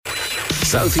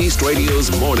South East Radio's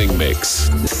morning mix.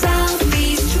 South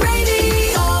East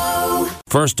Radio.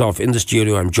 First off, in the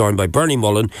studio, I'm joined by Bernie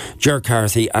Mullen, Ger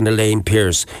Carthy and Elaine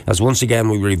Pearce, as once again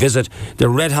we revisit the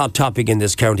red-hot topic in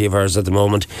this county of ours at the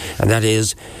moment, and that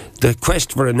is the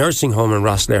quest for a nursing home in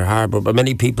Rosslare Harbour. But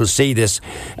many people see this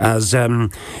as a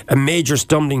major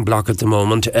stumbling block at the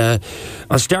moment.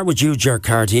 I'll start with you, Ger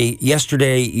Carthy.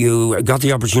 Yesterday you got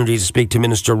the opportunity to speak to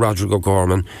Minister O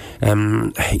Gormans.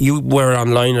 You were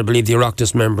online, I believe the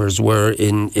Oireachtas members were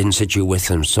in situ with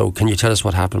him. So can you tell us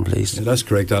what happened, please? Yeah, that's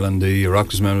correct, Alan. The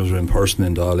Oireachtas members were in person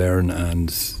in Dáil Éireann, and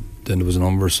then there was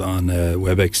numbers on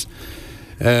WebEx.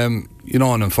 An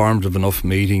informative enough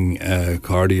meeting,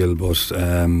 cordial, but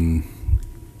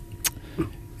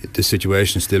the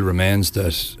situation still remains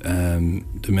that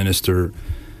the Minister,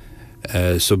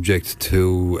 subject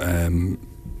to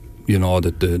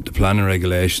that the planning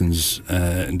regulations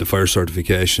and the fire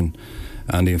certification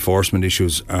and the enforcement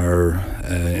issues are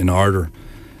in order,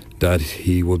 that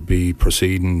he would be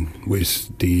proceeding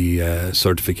with the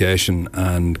certification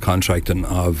and contracting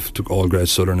of All Great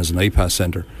Southern as an IPAS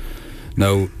centre.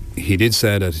 Now, he did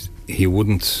say that he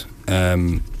wouldn't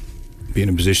be in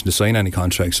a position to sign any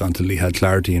contracts until he had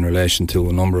clarity in relation to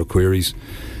a number of queries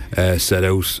set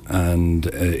out and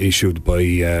issued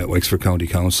by Wexford County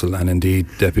Council, and indeed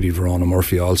Deputy Verona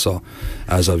Murphy also,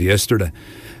 as of yesterday.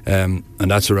 And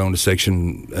that's around the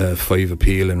Section 5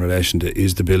 appeal in relation to,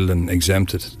 is the building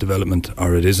exempted development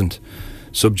or it isn't.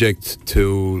 Subject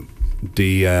to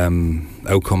the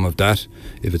outcome of that,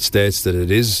 if it states that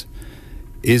it is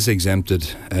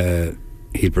exempted,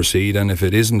 he'll proceed, and if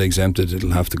it isn't exempted,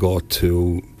 it'll have to go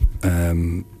to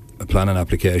a planning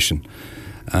application.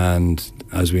 And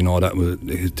as we know,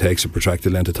 it takes a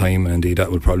protracted length of time, and indeed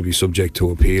that will probably be subject to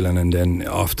appealing and then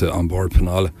off to on board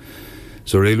Penala.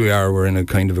 So really we're in a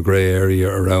kind of a grey area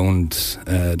around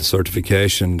the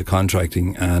certification, the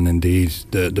contracting, and indeed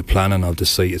the planning of the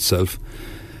site itself.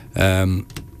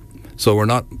 So we're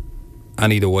not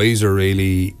any the wiser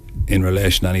really in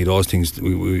relation to any of those things.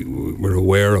 We're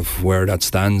aware of where that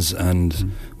stands,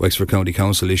 and Wexford County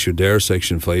Council issued their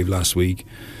Section 5 last week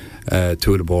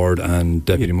to the board, and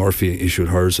Deputy Murphy issued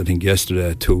hers, I think,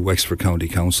 yesterday to Wexford County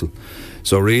Council.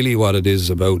 So really what it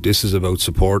is about, this is about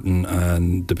supporting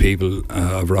the people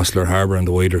of Rosslare Harbour and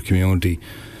the wider community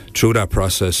through that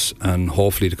process, and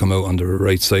hopefully to come out on the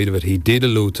right side of it. He did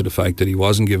allude to the fact that he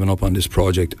wasn't giving up on this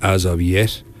project as of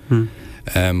yet,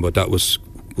 but that was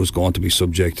going to be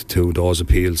subject to those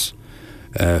appeals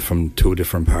from two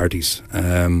different parties.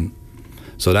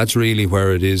 So that's really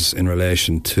where it is in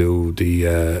relation to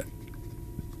the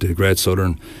Great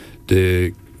Southern.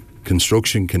 The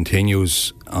construction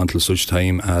continues until such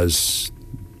time as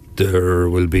there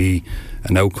will be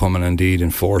an outcome and indeed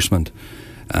enforcement,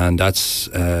 and that's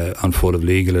on foot of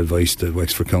legal advice that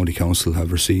Wexford County Council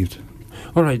have received.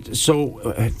 All right, so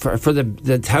for the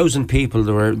 1,000 people,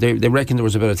 they reckon there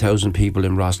was about 1,000 people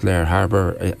in Rosslare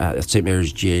Harbour at St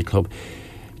Mary's GA Club.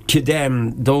 To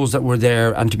them, those that were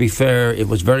there, and to be fair, it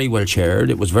was very well chaired,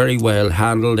 it was very well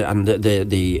handled, and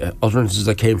the utterances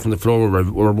that came from the floor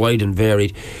were wide and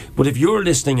varied. But if you're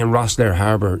listening in Rosslare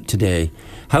Harbour today,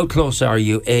 how close are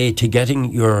you, A, to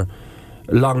getting your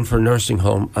Longford nursing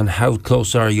home, and how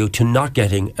close are you to not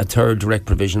getting a third direct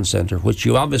provision centre, which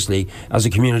you obviously, as a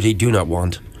community, do not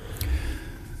want?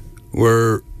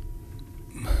 We're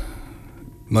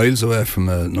miles away from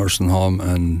a nursing home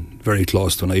and very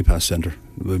close to an IPAS centre,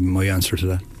 would be my answer to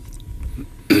that.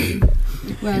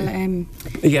 Well,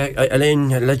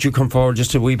 Elaine, I'll let you come forward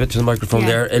just a wee bit to the microphone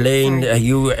there. Elaine,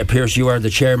 Pierce, you are the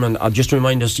chairman. I'll just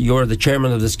remind us, you're the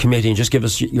chairman of this committee, and just give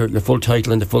us your full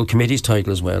title and the full committee's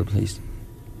title as well, please.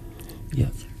 Yeah.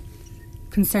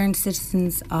 Concerned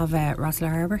Citizens of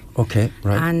Rosslare Harbour. Okay,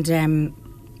 right. And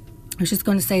I was just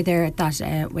going to say there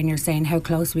that when you're saying how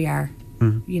close we are,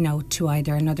 to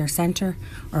either another centre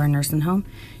or a nursing home,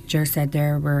 Ger said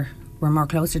there we're more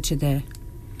closer to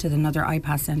another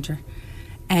IPAS centre.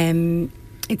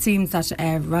 It seems that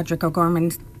Roderick O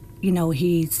Gormans,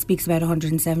 he speaks about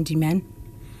 170 men,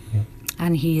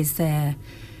 and he is,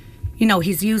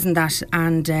 he's using that,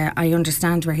 and I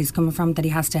understand where he's coming from, that he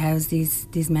has to house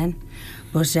these men.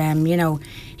 But he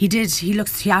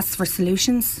asked for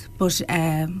solutions, but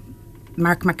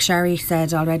Mark McSherry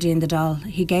said already in the Dáil,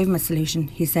 he gave him a solution.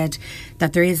 He said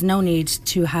that there is no need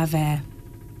to have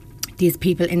these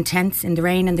people in tents in the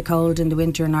rain and the cold in the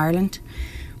winter in Ireland,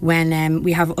 when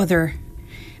we have other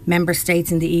member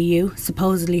states in the EU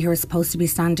supposedly who are supposed to be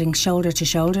standing shoulder to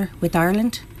shoulder with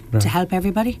Ireland to help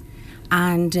everybody.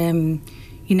 And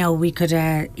we could,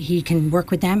 he can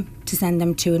work with them to send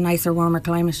them to a nicer, warmer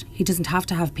climate. He doesn't have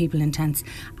to have people in tents.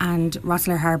 And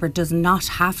Rosslare Harbour does not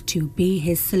have to be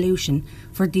his solution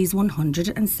for these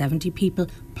 170 people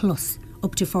plus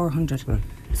up to 400. Right.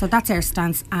 So that's our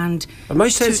stance. And am I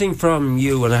sensing from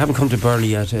you, and I haven't come to Bernie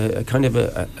yet, a kind of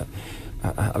and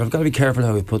I've got to be careful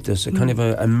how we put this, a kind of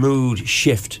a mood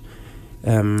shift.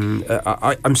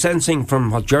 I'm sensing from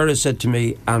what Gerard said to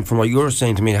me and from what you're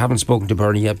saying to me, I haven't spoken to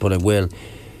Bernie yet, but I will.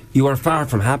 You are far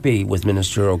from happy with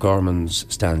Minister O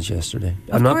Gormans' stance yesterday.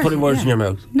 I'm not putting words in your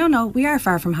mouth. No, we are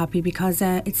far from happy because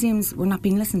it seems we're not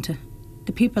being listened to.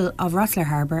 The people of Rosslare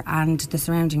Harbour and the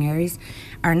surrounding areas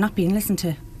are not being listened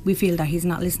to. We feel that he's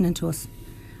not listening to us.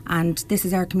 And this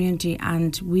is our community,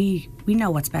 and we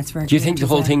know what's best for our community. Do you think the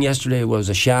whole thing yesterday was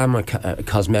a sham, a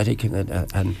cosmetic?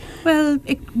 Well,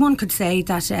 one could say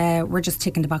that we're just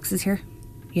ticking the boxes here.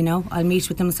 I'll meet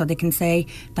with them so they can say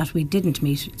that we didn't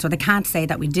meet. So they can't say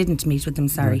that we didn't meet with them,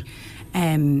 sorry.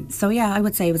 Right. So yeah, I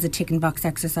would say it was a ticking box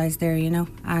exercise there,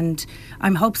 And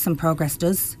I hope some progress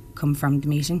does come from the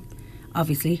meeting.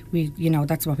 Obviously,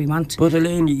 that's what we want. But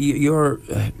Elaine,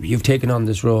 you've taken on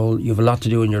this role. You have a lot to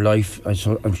do in your life.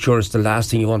 I'm sure it's the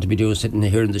last thing you want to be doing, sitting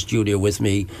here in the studio with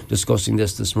me discussing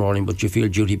this morning. But you feel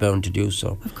duty bound to do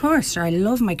so. Of course, sure. I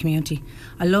love my community.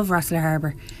 I love Rosslare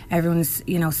Harbour. Everyone's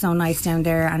so nice down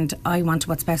there, and I want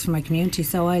what's best for my community.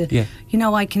 So I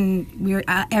can. We're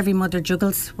every mother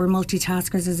juggles. We're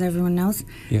multitaskers, as everyone knows.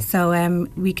 Yeah. So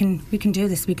we can do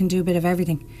this. We can do a bit of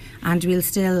everything, and we'll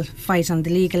still fight on the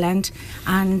legal end.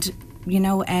 And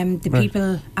the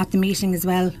people at the meeting as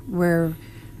well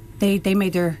they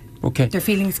made their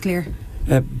feelings clear.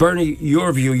 Bernie,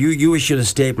 your view, you issued a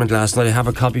statement last night. I have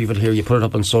a copy of it here. You put it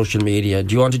up on social media.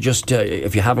 Do you want to just,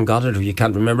 if you haven't got it or you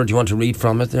can't remember, do you want to read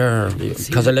from it there?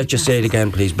 Because I'll let you say it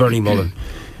again, please. Bernie Mullen.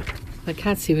 I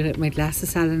can't see without my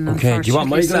glasses, Alan. Okay, do you want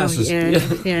my glasses? So,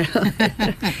 yeah.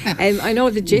 I know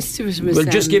the gist of it was... Well,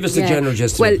 just give us the general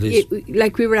gist of it, please.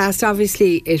 Like we were asked,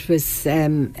 obviously, it was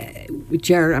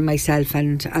Ger and myself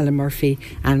and Alan Murphy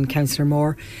and Councillor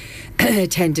Moore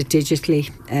attended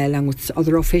digitally along with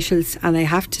other officials. And I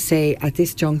have to say, at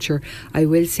this juncture, I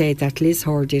will say that Liz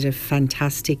Hoare did a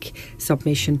fantastic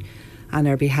submission on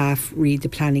our behalf, read the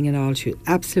planning and all. She was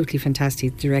absolutely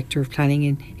fantastic, Director of Planning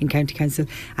in County Council.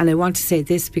 And I want to say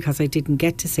this because I didn't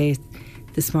get to say it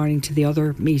this morning to the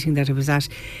other meeting that I was at.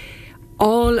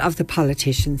 All of the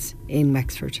politicians in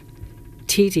Wexford,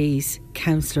 TDs,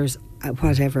 councillors,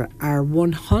 whatever, are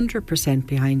 100%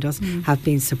 behind us, have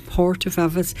been supportive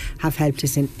of us, have helped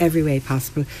us in every way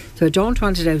possible. So I don't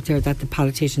want it out there that the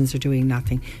politicians are doing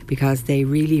nothing, because they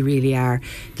really, really are.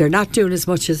 They're not doing as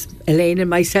much as Elaine and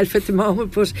myself at the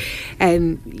moment, but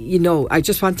I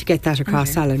just want to get that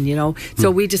across, Alan,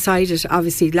 So we decided,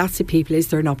 obviously, lots of people, is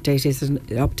there an update, is there an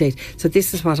update? So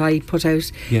this is what I put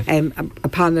out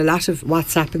upon a lot of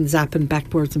WhatsApp and zapping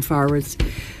backwards and forwards.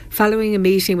 Following a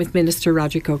meeting with Minister O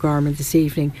Gormans this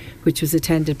evening, which was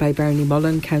attended by Bernie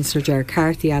Mullen, Councillor Ger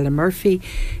Carthy, Alan Murphy,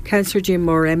 Councillor Jim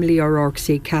Moore, Emily O'Rourke,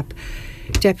 CCAP,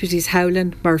 Deputies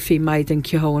Howland, Murphy, Maiden,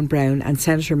 Kehoe Brown and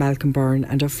Senator Malcolm Byrne,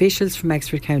 and officials from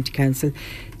Wexford County Council,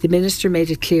 the Minister made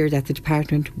it clear that the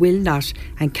Department will not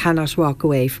and cannot walk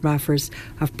away from offers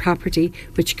of property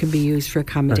which can be used for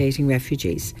accommodating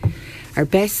refugees. Our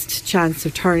best chance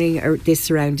of turning this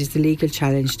around is the legal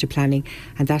challenge to planning,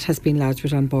 and that has been lodged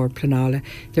with On Board Pleanála.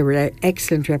 There were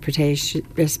excellent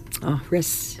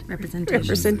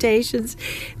representations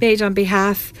made on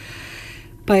behalf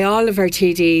by all of our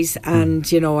TDs, and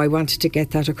I wanted to get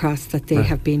that across, that they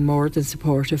have been more than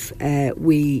supportive.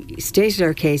 We stated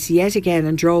our case yet again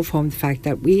and drove home the fact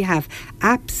that we have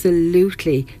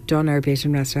absolutely done our bit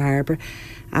in Rosslare Harbour,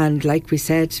 and like we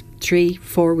said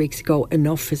 3-4 weeks ago,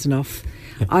 enough is enough.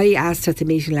 I asked at the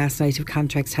meeting last night if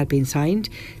contracts had been signed.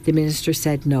 The Minister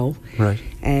said no. Right.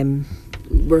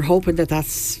 We're hoping that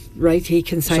that's right. He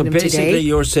can sign them today. So basically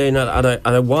you're saying, and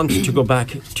I want to go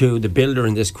back to the builder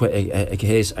in this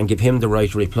case and give him the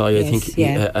right reply. Yes, I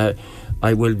think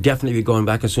I will definitely be going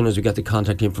back as soon as we get the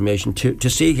contact information to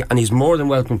see, and he's more than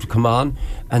welcome to come on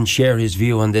and share his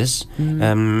view on this,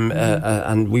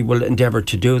 and we will endeavour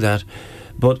to do that.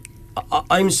 But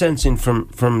I'm sensing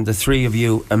from the three of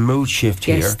you a mood shift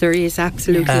here. Yes, there is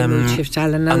absolutely a mood shift,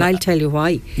 Alan, and I'll tell you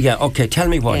why. Yeah, okay, tell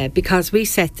me why. Because we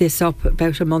set this up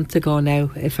about a month ago now,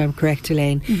 if I'm correct,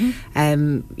 Elaine.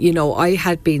 I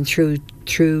had been through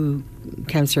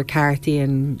Councillor Carthy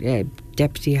and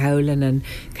Deputy Howland and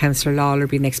Councillor Lawler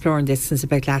been exploring this since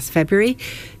about last February,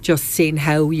 just seeing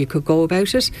how you could go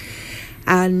about it.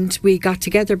 And we got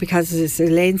together because, as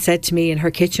Elaine said to me in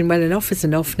her kitchen, well, enough is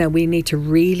enough now. We need to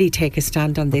really take a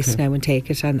stand on this now and take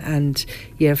it. And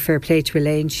you know, fair play to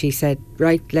Elaine. She said,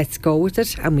 right, let's go with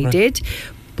it. And we did.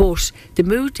 But the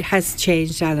mood has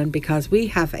changed, Alan, because we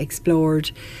have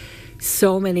explored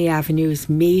so many avenues,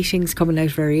 meetings coming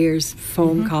out of our ears,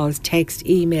 phone calls, text,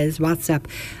 emails, WhatsApp.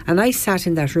 And I sat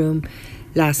in that room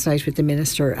last night with the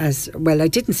Minister as well. I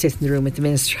didn't sit in the room with the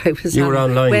Minister. I was You were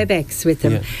online. WebEx with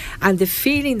him. And the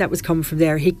feeling that was coming from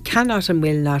there, he cannot and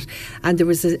will not. And there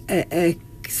was a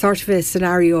sort of a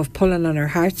scenario of pulling on our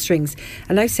heartstrings.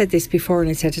 And I've said this before, and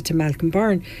I said it to Malcolm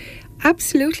Byrne.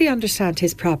 Absolutely understand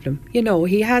his problem. You know,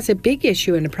 he has a big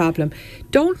issue and a problem.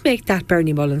 Don't make that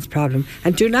Bernie Mullen's problem,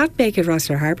 and do not make it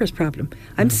Rosslare Harbour's problem.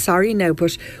 I'm sorry now,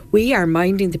 but we are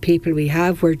minding the people we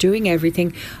have. We're doing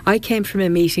everything. I came from a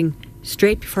meeting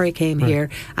straight before I came here,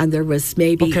 and there was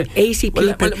maybe 80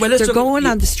 people. They're going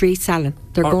on the streets, Alan.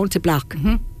 They're going to block.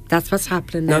 That's what's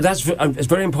happening now. Now, it's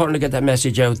very important to get that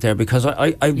message out there, because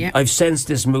I've sensed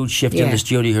this mood shift in the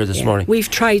studio here this morning. We've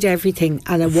tried everything,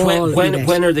 and a wall.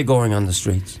 When are they going on the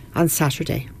streets? On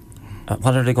Saturday.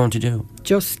 What are they going to do?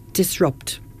 Just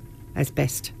disrupt as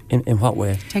best. In what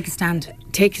way? Take a stand.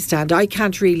 Take a stand. I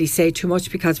can't really say too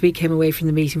much because we came away from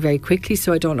the meeting very quickly,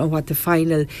 so I don't know what the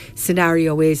final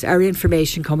scenario is. Our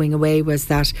information coming away was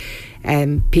that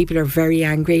people are very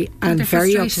angry and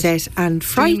very upset and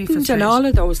frightened and all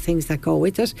of those things that go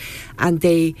with it, and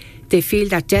they feel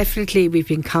that definitely we've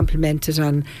been complimented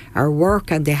on our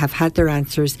work and they have had their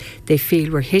answers. They feel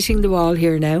we're hitting the wall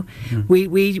here now.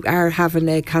 We are having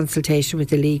a consultation with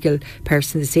the legal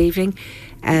person this evening.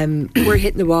 We're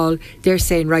hitting the wall. They're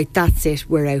saying, right, that's it,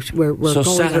 we're out. We're so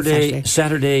going on Saturday.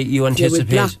 Saturday you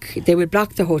anticipate they will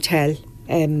block the hotel,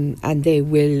 and they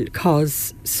will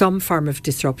cause some form of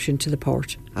disruption to the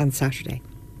port on Saturday.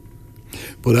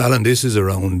 But Alan, this is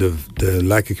around the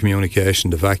lack of communication,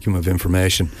 the vacuum of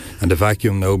information, and the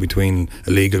vacuum now between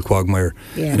a legal quagmire.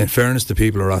 And in fairness to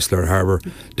people of Rosslare Harbour,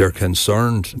 they're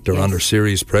concerned, they're under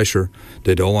serious pressure,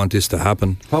 they don't want this to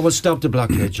happen. What will stop the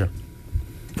blockade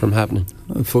from happening?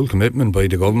 A full commitment by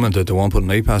the government that they won't put an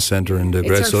iPass centre in the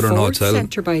Great Southern Hotel,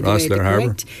 centre, by the Rosslare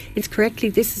Harbour. It's correctly,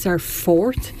 this is our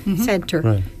fourth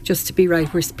centre, just to be right.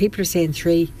 Where people are saying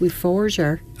 3, we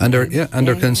 4, and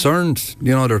they're concerned.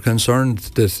 You know, they're concerned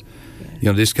that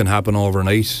this can happen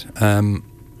overnight, and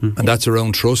that's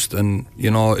around trust. And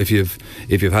you know, if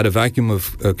you've had a vacuum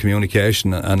of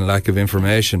communication and a lack of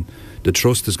information, the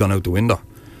trust has gone out the window,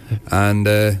 and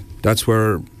that's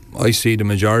where I see the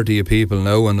majority of people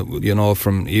now, and you know,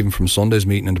 from Sunday's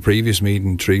meeting and the previous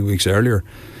meeting 3 weeks earlier,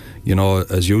 you know,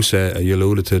 as you say, you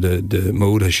alluded to, the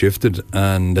mood has shifted,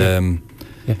 and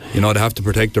you know, they have to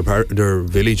protect their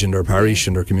village and their parish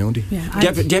and their community.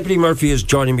 Deputy Murphy is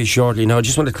joining me shortly. Now, I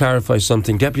just want to clarify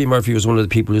something. Deputy Murphy was one of the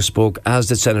people who spoke, as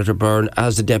did Senator Byrne,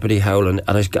 as did Deputy Howland,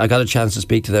 and I got a chance to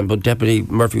speak to them, but Deputy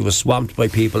Murphy was swamped by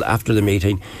people after the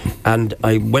meeting, and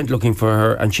I went looking for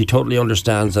her, and she totally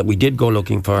understands that we did go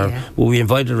looking for her. Well, we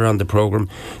invited her on the programme.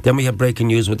 Then we had breaking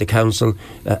news with the council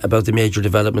about the major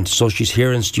development, so she's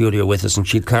here in studio with us, and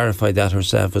she'll clarify that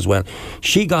herself as well.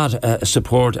 She got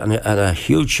support and a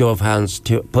huge show of hands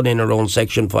to put in her own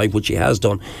Section 5, which she has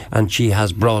done, and she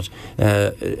has brought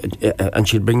and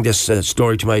she'll bring this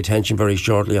story to my attention very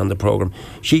shortly on the programme.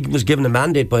 She was given a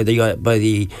mandate by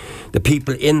the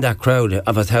people in that crowd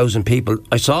of 1,000 people.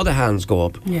 I saw the hands go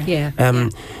up.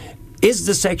 Is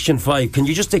the Section 5, can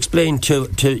you just explain to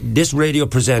this radio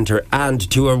presenter and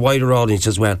to our wider audience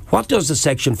as well, what does the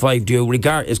Section 5 do?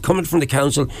 It's coming from the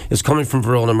council, it's coming from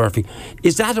Verona Murphy.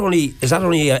 Is that only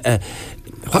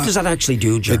what does that actually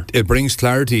do, Ger? It brings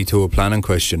clarity to a planning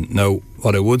question. Now,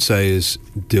 what I would say is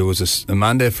there was a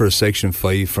mandate for a Section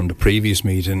 5 from the previous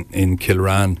meeting in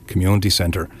Kilran Community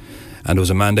Centre, and there was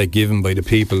a mandate given by the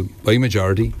people, by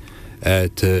majority,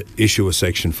 to issue a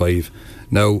Section 5.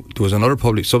 Now, there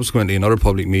was subsequently another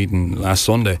public meeting last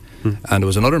Sunday, and there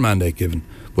was another mandate given.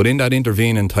 But in that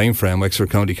intervening time frame, Wexford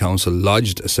County Council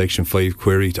lodged a Section 5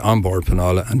 query to onboard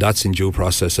Penola, and that's in due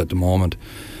process at the moment.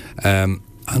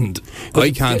 And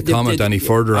I can't comment any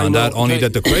further on that, only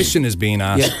that the question is being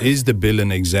asked, is the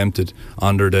billing exempted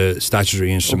under the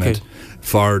statutory instrument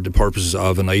for the purposes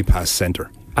of an iPass centre?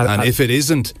 And if it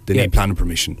isn't, they Yeah. need planning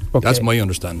permission. Okay. That's my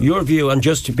understanding. Your view, and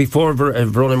just before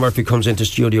Verona Murphy comes into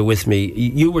studio with me,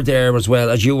 you were there as well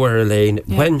as you were, Elaine.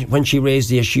 When she raised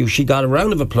the issue, she got a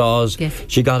round of applause. Yes.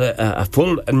 She got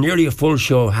nearly a full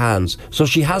show of hands. So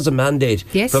she has a mandate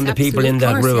Yes, from the people in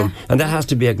that absolutely, of room, course, and that has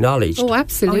to be acknowledged. Oh,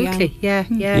 absolutely. Yeah.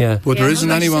 Yeah. But there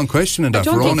isn't anyone questioning I that.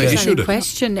 don't think Verona there's issued any it.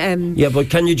 question. Yeah, but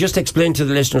can you just explain to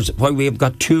the listeners why we have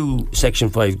got two Section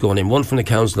 5 going in, one from the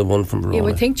council and one from Verona?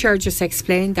 Yeah, I think George just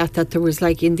explained that there was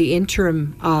like in the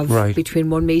interim of Right. between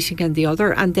one meeting and the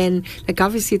other, and then like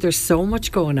obviously there's so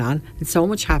much going on and so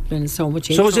much happening and so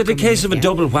much. So is it a income case of coming a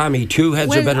in, double whammy? Two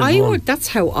heads are better I than one. would. That's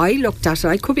how I looked at it.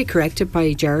 I could be corrected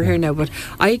by Ger here now, but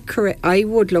I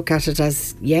would look at it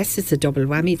as yes, it's a double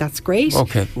whammy. That's great.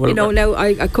 Okay, well, you know, now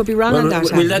I could be wrong on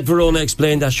that. We'll let Verona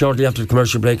explain that shortly after the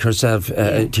commercial break herself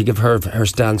to give her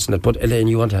stance on it. But Elaine,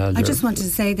 you want to add? I just wanted to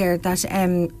say there that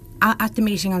at the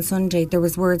meeting on Sunday there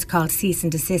was words called cease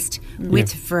and desist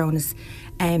with Verona's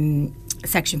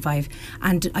Section 5,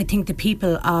 and I think the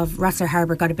people of Rosslare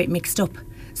Harbour got a bit mixed up.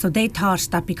 So they thought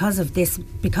that because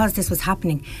this was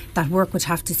happening, that work would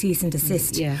have to cease and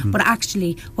desist. But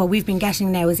actually, what we've been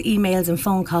getting now is emails and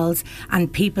phone calls,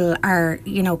 and people are,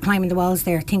 climbing the walls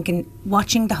there,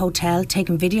 watching the hotel,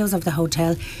 taking videos of the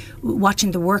hotel,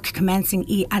 watching the work commencing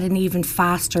at an even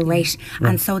faster rate.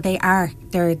 And so they are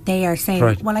saying,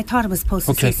 Right. well, I thought it was supposed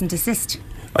to cease and desist.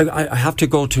 I have to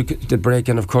go to the break,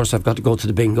 and of course I've got to go to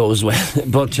the bingo as well.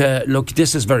 But look,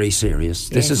 this is very serious.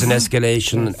 This is an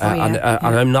escalation, and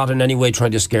I'm not in any way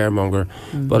trying to scaremonger.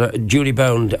 But duty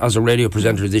bound as a radio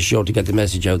presenter of this show to get the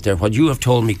message out there. What you have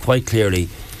told me quite clearly,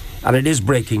 and it is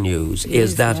breaking news,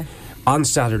 is that on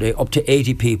Saturday up to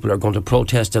 80 people are going to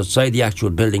protest outside the actual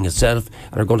building itself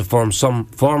and are going to form some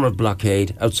form of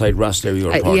blockade outside Rosslare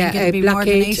Europe Park. It'll be more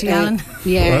than 80, Alan.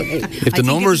 If the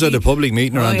numbers at the public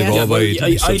meeting are on the go by, it'll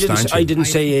be substantial. I didn't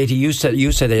say 80. You said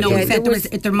 80. No, we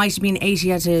said there might have been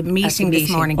 80 at a meeting this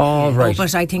morning. Oh, right.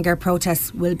 But I think our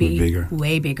protests will be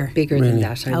way bigger. Bigger than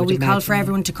that. I would we'll call imagine. for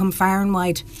everyone to come far and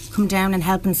wide, come down and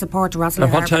help and support Rosslare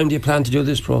And what Harbour. time do you plan to do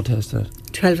this protest at?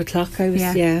 12 o'clock. I was.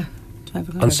 Yeah. 12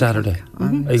 o'clock. On Saturday.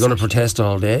 Are you going to protest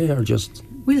all day or just?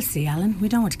 We'll see, Alan. We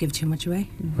don't want to give too much away.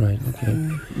 Right,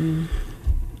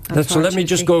 okay. So let me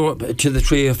just go to the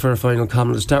trio for a final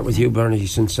comment. I'll start with you, Bernie,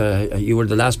 since you were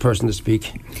the last person to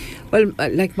speak. Well,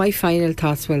 like my final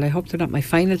thoughts, I hope they're not my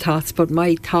final thoughts, but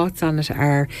my thoughts on it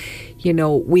are,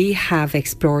 we have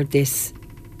explored this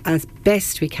as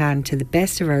best we can to the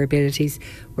best of our abilities.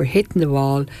 We're hitting the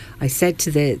wall. I said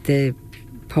to the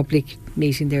public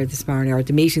meeting there this morning, or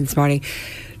the meeting this morning,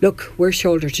 look, we're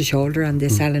shoulder to shoulder on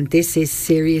this, Alan. This is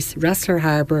serious. Rosslare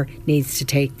Harbour needs to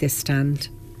take this stand.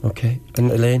 Okay.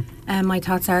 And Elaine? My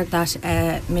thoughts are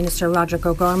that Minister O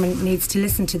Gormans needs to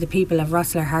listen to the people of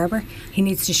Rosslare Harbour. He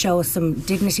needs to show us some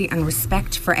dignity and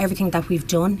respect for everything that we've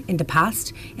done in the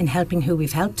past in helping who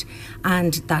we've helped,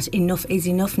 and that enough is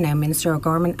enough now, Minister O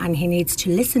Gormans, and he needs to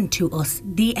listen to us.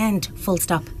 The end. Full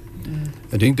stop.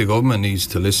 I think the government needs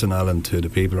to listen, Alan, to the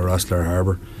people of Rosslare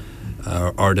Harbour,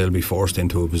 or they'll be forced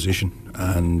into a position.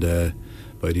 And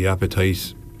by the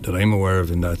appetite that I'm aware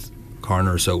of in that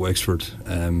corner of South Wexford,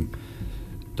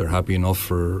 they're happy enough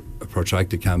for a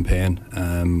protracted campaign,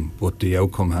 but the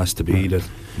outcome has to be that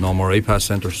no more iPass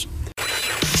centres.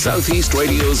 Southeast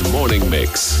Radio's morning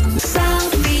mix.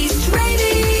 Southeast